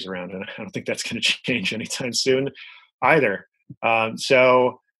treasuries around, and I don't think that's going to change anytime soon either. All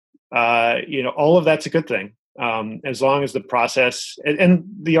of that's a good thing, as long as the process and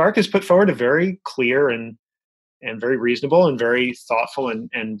the ARRC has put forward a very clear and very reasonable and very thoughtful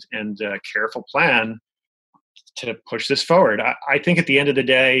and careful plan to push this forward. I think at the end of the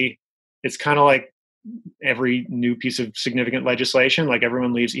day, it's kind of like every new piece of significant legislation, like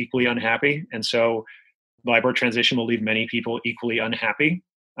everyone leaves equally unhappy. And so LIBOR transition will leave many people equally unhappy.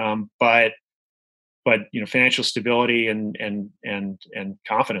 But financial stability and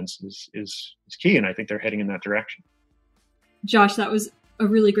confidence is key. And I think they're heading in that direction. Josh, that was a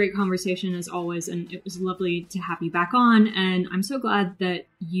really great conversation as always. And it was lovely to have you back on. And I'm so glad that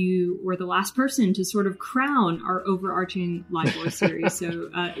you were the last person to sort of crown our overarching LIBOR series. So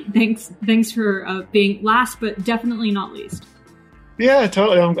thanks for being last, but definitely not least. Yeah,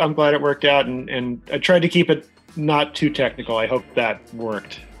 totally. I'm glad it worked out. And I tried to keep it not too technical. I hope that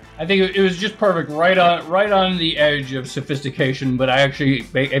worked. I think it was just perfect, right on the edge of sophistication, but I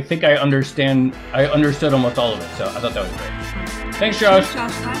think I understood almost all of it. So I thought that was great. Thanks, Josh.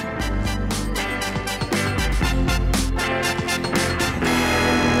 Thanks, Josh. Bye.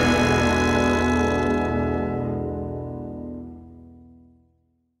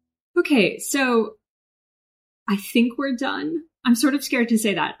 Okay, so I think we're done. I'm sort of scared to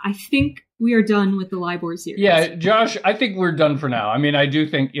say that. I think we are done with the LIBOR series. Yeah, Josh, I think we're done for now. I mean, I do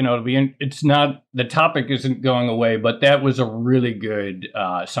think, it's not, the topic isn't going away, but that was a really good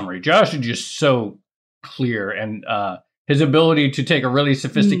summary. Josh is just so clear, and his ability to take a really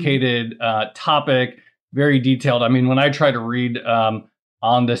sophisticated topic, very detailed. I mean, when I try to read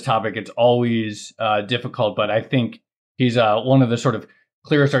on this topic, it's always difficult, but I think he's one of the sort of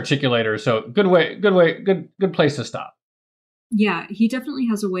clearest articulators. So good place to stop. Yeah, he definitely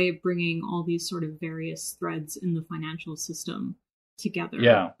has a way of bringing all these sort of various threads in the financial system together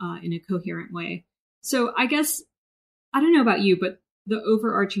in a coherent way. So I guess, I don't know about you, but the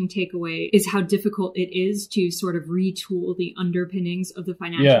overarching takeaway is how difficult it is to sort of retool the underpinnings of the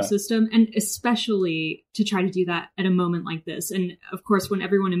financial system, and especially to try to do that at a moment like this. And of course, when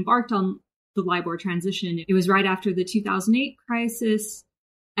everyone embarked on the LIBOR transition, it was right after the 2008 crisis.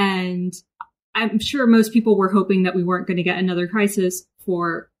 And I'm sure most people were hoping that we weren't going to get another crisis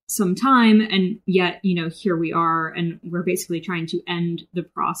for some time. And yet, here we are, and we're basically trying to end the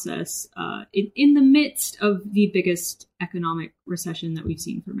process in the midst of the biggest economic recession that we've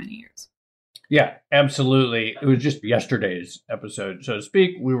seen for many years. Yeah, absolutely. It was just yesterday's episode, so to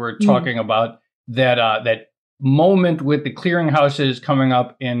speak. We were talking about that moment with the clearinghouses coming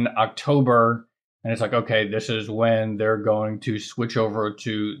up in October. And it's like, okay, this is when they're going to switch over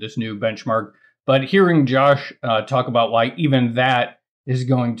to this new benchmark. But hearing Josh talk about why even that is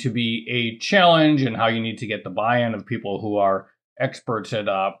going to be a challenge, and how you need to get the buy-in of people who are experts at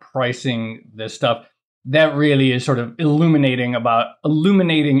pricing this stuff, that really is sort of illuminating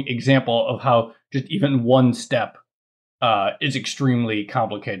example of how just even one step is extremely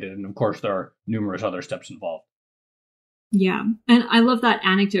complicated. And of course, there are numerous other steps involved. Yeah. And I love that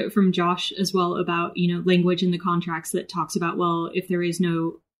anecdote from Josh as well about, language in the contracts that talks about, well, if there is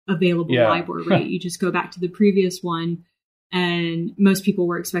no available LIBOR rate, you just go back to the previous one. And most people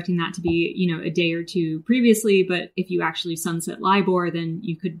were expecting that to be, a day or two previously. But if you actually sunset LIBOR, then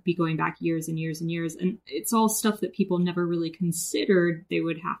you could be going back years and years and years. And it's all stuff that people never really considered they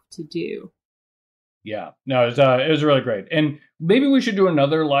would have to do. Yeah, no, it was really great. And maybe we should do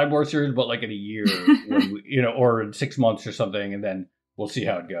another LIBOR series, but like in a year, or in 6 months or something, and then we'll see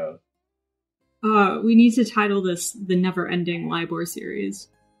how it goes. We need to title this the Never Ending LIBOR series.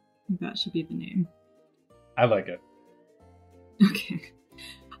 I think that should be the name. I like it. Okay.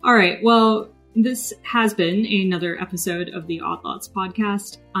 All right. Well, this has been another episode of the Odd Lots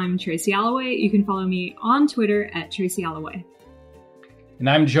podcast. I'm Tracy Alloway. You can follow me on Twitter at Tracy Alloway. And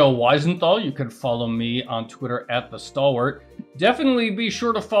I'm Joe Weisenthal. You can follow me on Twitter at The Stalwart. Definitely be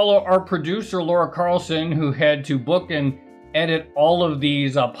sure to follow our producer, Laura Carlson, who had to book and edit all of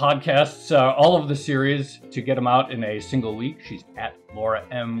these podcasts, all of the series, to get them out in a single week. She's at Laura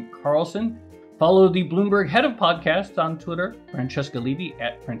M. Carlson. Follow the Bloomberg head of podcasts on Twitter, Francesca Levy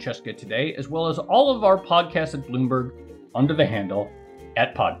at Francesca Today, as well as all of our podcasts at Bloomberg under the handle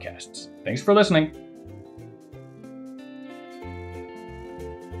 @podcasts. Thanks for listening.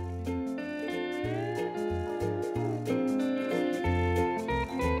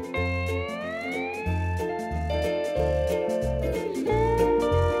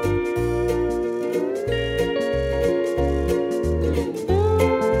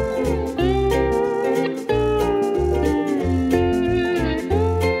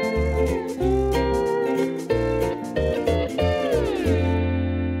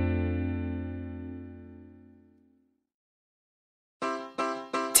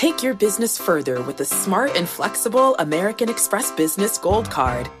 Take your business further with the smart and flexible American Express Business Gold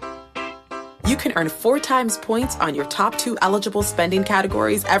Card. You can earn 4 times points on your top 2 eligible spending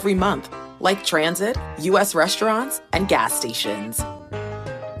categories every month, like transit, U.S. restaurants, and gas stations.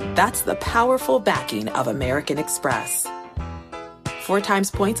 That's the powerful backing of American Express. 4 times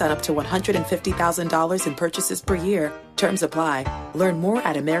points on up to $150,000 in purchases per year. Terms apply. Learn more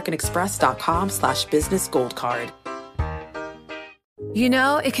at americanexpress.com/businessgoldcard.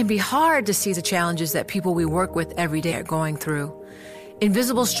 It can be hard to see the challenges that people we work with every day are going through.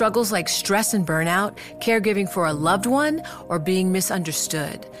 Invisible struggles like stress and burnout, caregiving for a loved one, or being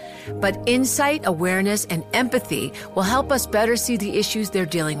misunderstood. But insight, awareness, and empathy will help us better see the issues they're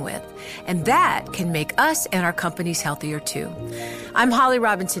dealing with. And that can make us and our companies healthier too. I'm Holly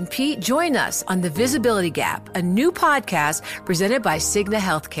Robinson Peete. Join us on The Visibility Gap, a new podcast presented by Cigna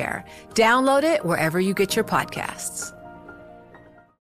Healthcare. Download it wherever you get your podcasts.